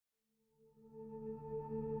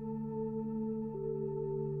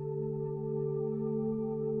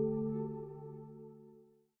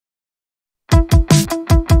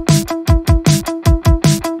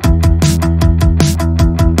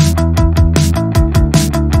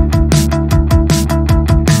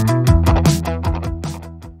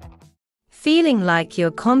feeling like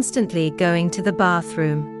you're constantly going to the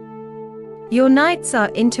bathroom. Your nights are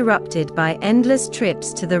interrupted by endless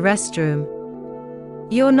trips to the restroom.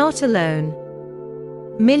 You're not alone.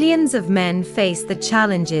 Millions of men face the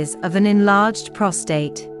challenges of an enlarged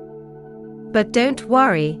prostate. But don't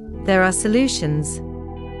worry, there are solutions.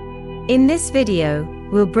 In this video,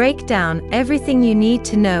 we'll break down everything you need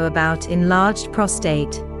to know about enlarged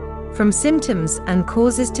prostate, from symptoms and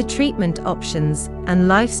causes to treatment options and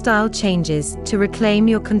lifestyle changes to reclaim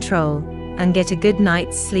your control and get a good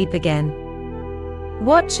night's sleep again.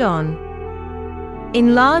 Watch on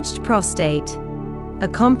Enlarged Prostate, a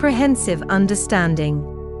comprehensive understanding.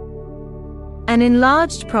 An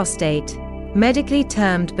enlarged prostate, medically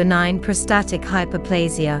termed benign prostatic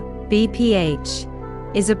hyperplasia,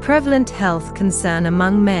 BPH, is a prevalent health concern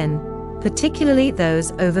among men, particularly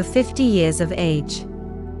those over 50 years of age.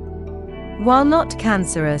 While not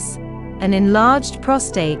cancerous, an enlarged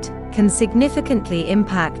prostate can significantly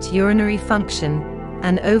impact urinary function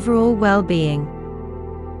and overall well-being.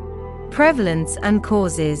 Prevalence and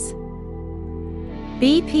causes.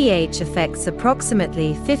 BPH affects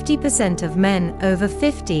approximately 50% of men over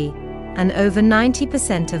 50 and over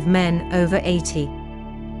 90% of men over 80.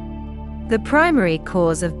 The primary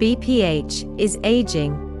cause of BPH is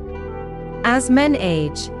aging. As men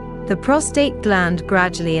age, the prostate gland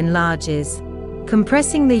gradually enlarges,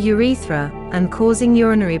 compressing the urethra and causing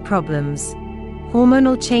urinary problems.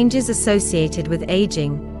 Hormonal changes associated with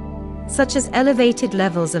aging, such as elevated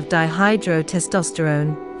levels of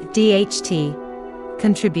dihydrotestosterone, DHT,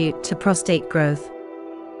 contribute to prostate growth.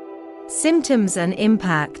 Symptoms and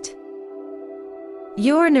impact.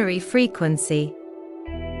 Urinary frequency.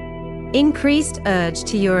 Increased urge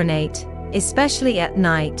to urinate, especially at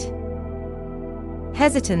night.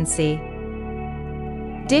 Hesitancy.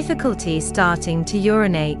 Difficulty starting to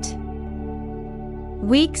urinate.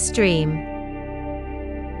 Weak stream.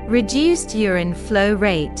 Reduced urine flow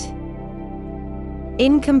rate.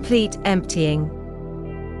 Incomplete emptying.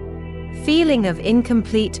 Feeling of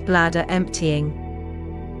incomplete bladder emptying.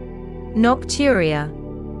 Nocturia.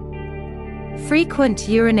 Frequent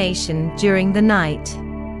urination during the night.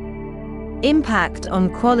 Impact on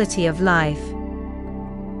quality of life.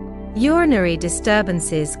 Urinary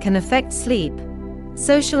disturbances can affect sleep,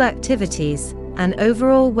 social activities, and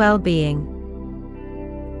overall well-being.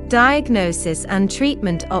 Diagnosis and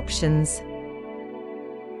treatment options.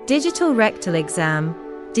 Digital rectal exam,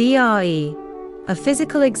 DRE, a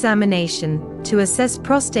physical examination to assess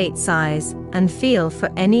prostate size and feel for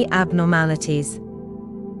any abnormalities.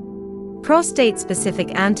 Prostate-specific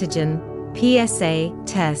antigen, PSA,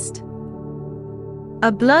 test.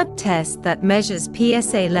 A blood test that measures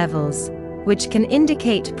PSA levels, which can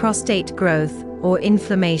indicate prostate growth or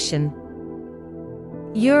inflammation.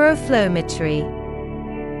 Uroflowmetry.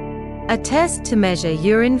 A test to measure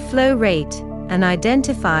urine flow rate and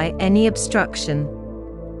identify any obstruction.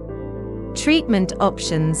 Treatment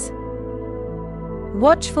options.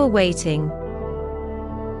 Watchful waiting.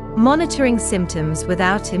 Monitoring symptoms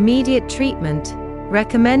without immediate treatment,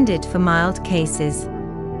 recommended for mild cases.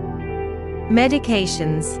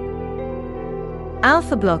 Medications.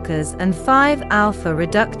 Alpha blockers and 5-alpha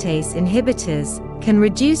reductase inhibitors can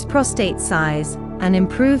reduce prostate size and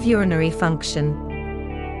improve urinary function.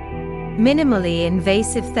 Minimally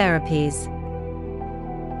invasive therapies.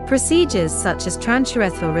 Procedures such as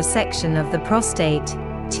transurethral resection of the prostate,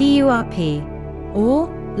 TURP, or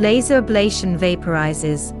laser ablation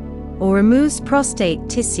vaporizes or removes prostate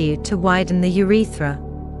tissue to widen the urethra.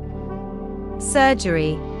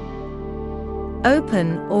 Surgery.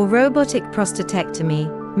 Open or robotic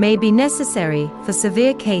prostatectomy may be necessary for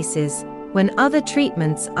severe cases when other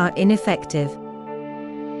treatments are ineffective.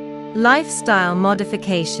 Lifestyle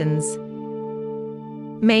modifications.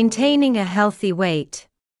 Maintaining a healthy weight.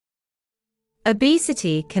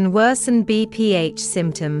 Obesity can worsen BPH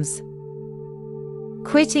symptoms.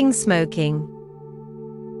 Quitting smoking.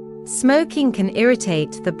 Smoking can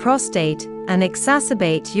irritate the prostate and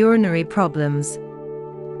exacerbate urinary problems.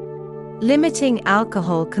 Limiting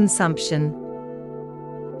alcohol consumption.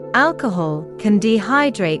 Alcohol can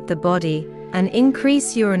dehydrate the body and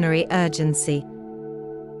increase urinary urgency.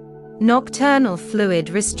 Nocturnal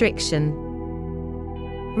fluid restriction.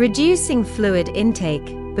 Reducing fluid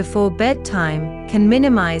intake before bedtime can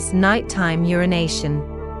minimize nighttime urination.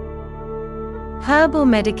 Herbal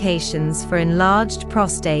medications for enlarged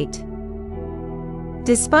prostate.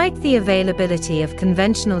 Despite the availability of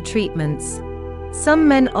conventional treatments, some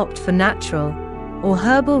men opt for natural or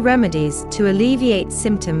herbal remedies to alleviate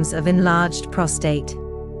symptoms of enlarged prostate.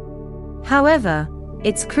 However,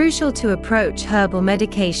 it's crucial to approach herbal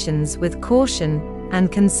medications with caution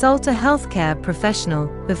and consult a healthcare professional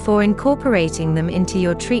before incorporating them into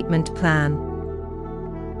your treatment plan.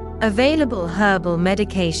 Available herbal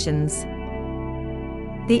medications.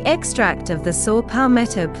 The extract of the saw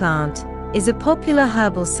palmetto plant is a popular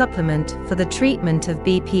herbal supplement for the treatment of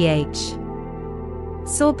BPH.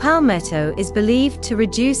 Saw palmetto is believed to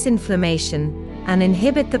reduce inflammation and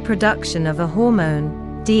inhibit the production of a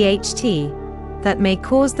hormone, DHT, that may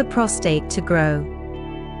cause the prostate to grow.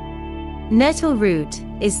 Nettle root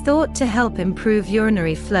is thought to help improve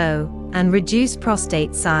urinary flow and reduce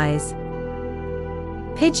prostate size.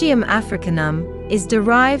 Pygeum africanum is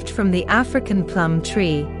derived from the African plum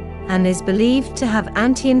tree and is believed to have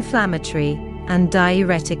anti-inflammatory and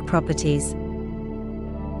diuretic properties.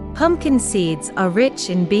 Pumpkin seeds are rich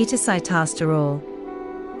in beta-sitosterol,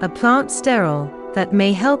 a plant sterol that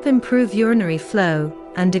may help improve urinary flow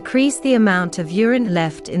and decrease the amount of urine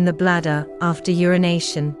left in the bladder after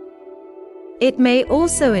urination. It may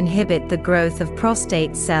also inhibit the growth of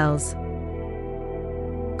prostate cells.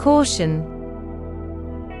 Caution: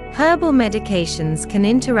 herbal medications can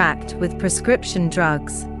interact with prescription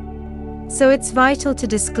drugs, so it's vital to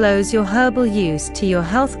disclose your herbal use to your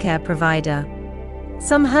healthcare provider.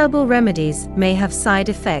 Some herbal remedies may have side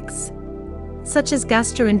effects, such as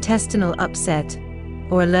gastrointestinal upset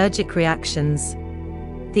or allergic reactions.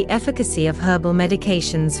 The efficacy of herbal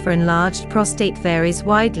medications for enlarged prostate varies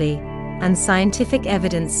widely, and scientific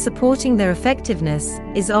evidence supporting their effectiveness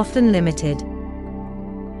is often limited.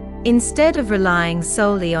 Instead of relying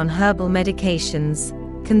solely on herbal medications,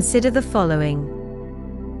 consider the following.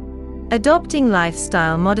 Adopting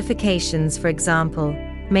lifestyle modifications, for example,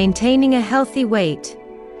 maintaining a healthy weight,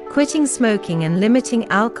 quitting smoking and limiting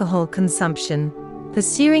alcohol consumption,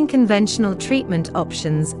 pursuing conventional treatment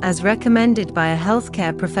options as recommended by a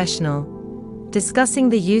healthcare professional, discussing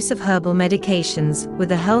the use of herbal medications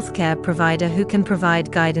with a healthcare provider who can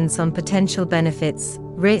provide guidance on potential benefits,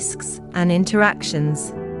 risks, and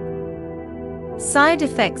interactions. Side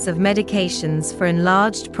effects of medications for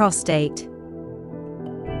enlarged prostate.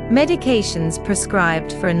 Medications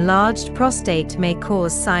prescribed for enlarged prostate may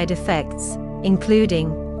cause side effects,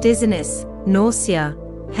 including dizziness, nausea,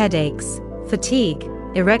 headaches, fatigue,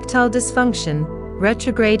 erectile dysfunction,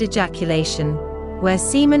 retrograde ejaculation, where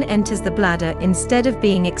semen enters the bladder instead of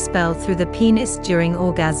being expelled through the penis during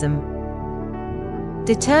orgasm.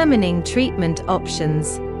 Determining treatment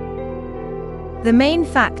options. The main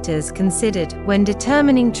factors considered when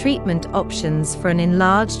determining treatment options for an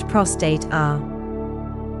enlarged prostate are: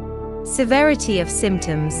 severity of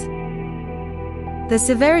symptoms. The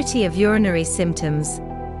severity of urinary symptoms,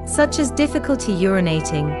 such as difficulty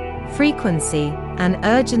urinating, frequency, and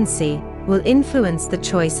urgency, will influence the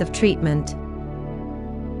choice of treatment.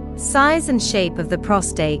 Size and shape of the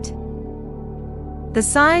prostate. The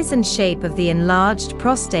size and shape of the enlarged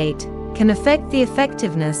prostate can affect the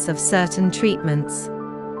effectiveness of certain treatments.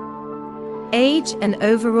 Age and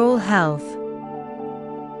overall health.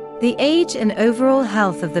 The age and overall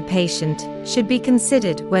health of the patient should be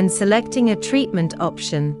considered when selecting a treatment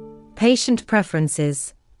option. Patient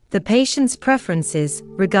preferences. The patient's preferences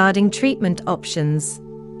regarding treatment options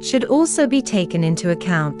should also be taken into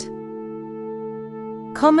account.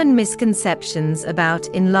 Common misconceptions about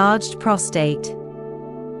enlarged prostate.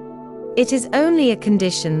 It is only a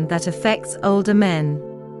condition that affects older men.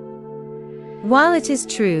 While it is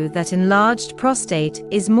true that enlarged prostate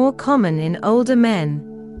is more common in older men,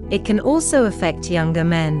 it can also affect younger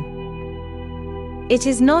men. It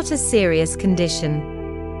is not a serious condition.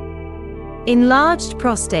 Enlarged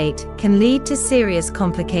prostate can lead to serious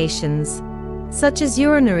complications, such as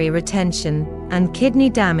urinary retention and kidney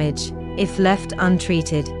damage, if left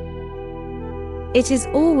untreated. It is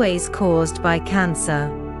always caused by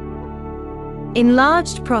cancer.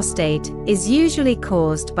 Enlarged prostate is usually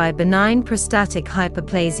caused by benign prostatic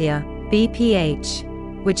hyperplasia, BPH,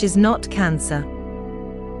 which is not cancer.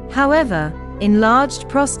 However, enlarged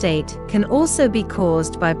prostate can also be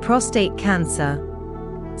caused by prostate cancer,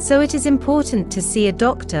 so it is important to see a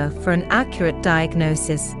doctor for an accurate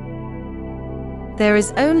diagnosis. There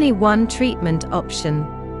is only one treatment option.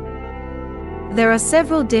 There are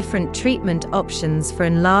several different treatment options for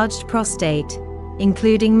enlarged prostate,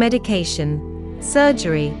 including medication,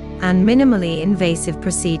 surgery, and minimally invasive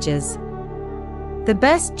procedures. The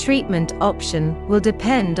best treatment option will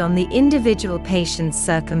depend on the individual patient's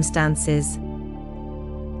circumstances.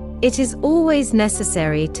 It is always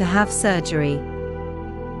necessary to have surgery.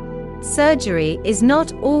 Surgery is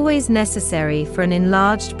not always necessary for an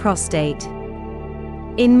enlarged prostate.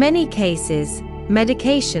 In many cases,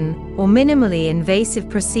 medication or minimally invasive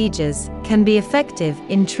procedures can be effective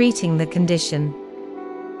in treating the condition.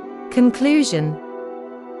 Conclusion: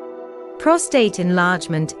 Prostate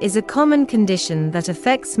enlargement is a common condition that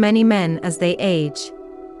affects many men as they age.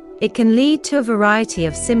 It can lead to a variety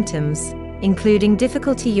of symptoms, including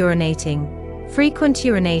difficulty urinating, frequent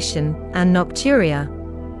urination, and nocturia,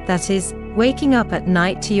 that is, waking up at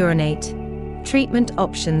night to urinate. Treatment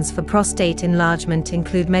options for prostate enlargement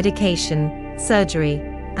include medication, surgery,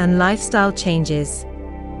 and lifestyle changes.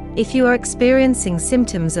 If you are experiencing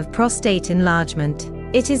symptoms of prostate enlargement,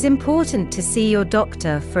 it is important to see your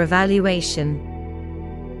doctor for evaluation.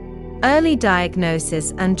 Early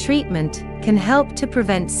diagnosis and treatment can help to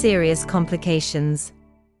prevent serious complications.